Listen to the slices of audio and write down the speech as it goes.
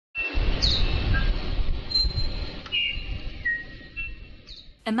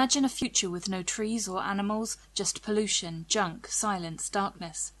Imagine a future with no trees or animals, just pollution, junk, silence,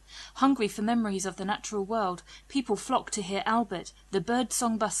 darkness. Hungry for memories of the natural world, people flock to hear Albert, the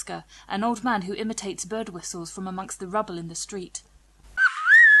Burdsong Busker, an old man who imitates bird whistles from amongst the rubble in the street.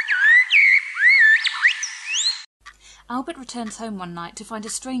 Albert returns home one night to find a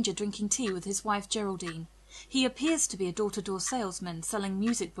stranger drinking tea with his wife Geraldine. He appears to be a door-to-door salesman selling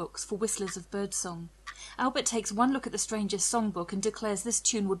music books for whistlers of birdsong. Albert takes one look at the stranger's songbook and declares this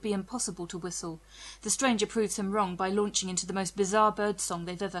tune would be impossible to whistle. The stranger proves him wrong by launching into the most bizarre birdsong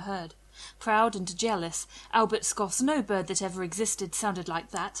they've ever heard. Proud and jealous, Albert scoffs no bird that ever existed sounded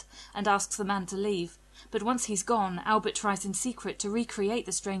like that, and asks the man to leave. But once he's gone, Albert tries in secret to recreate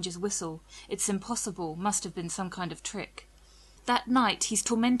the stranger's whistle. It's impossible, must have been some kind of trick. That night he's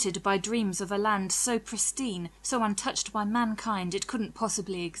tormented by dreams of a land so pristine, so untouched by mankind it couldn't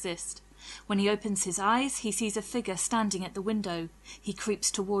possibly exist. When he opens his eyes, he sees a figure standing at the window. He creeps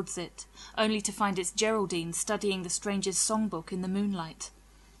towards it, only to find it's Geraldine studying the stranger's songbook in the moonlight.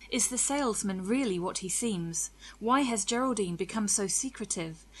 Is the salesman really what he seems? Why has Geraldine become so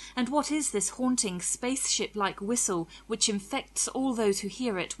secretive? And what is this haunting, spaceship-like whistle which infects all those who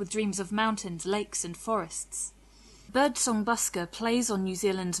hear it with dreams of mountains, lakes and forests? Burdsong Busker plays on New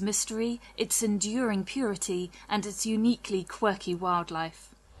Zealand's mystery, its enduring purity, and its uniquely quirky wildlife.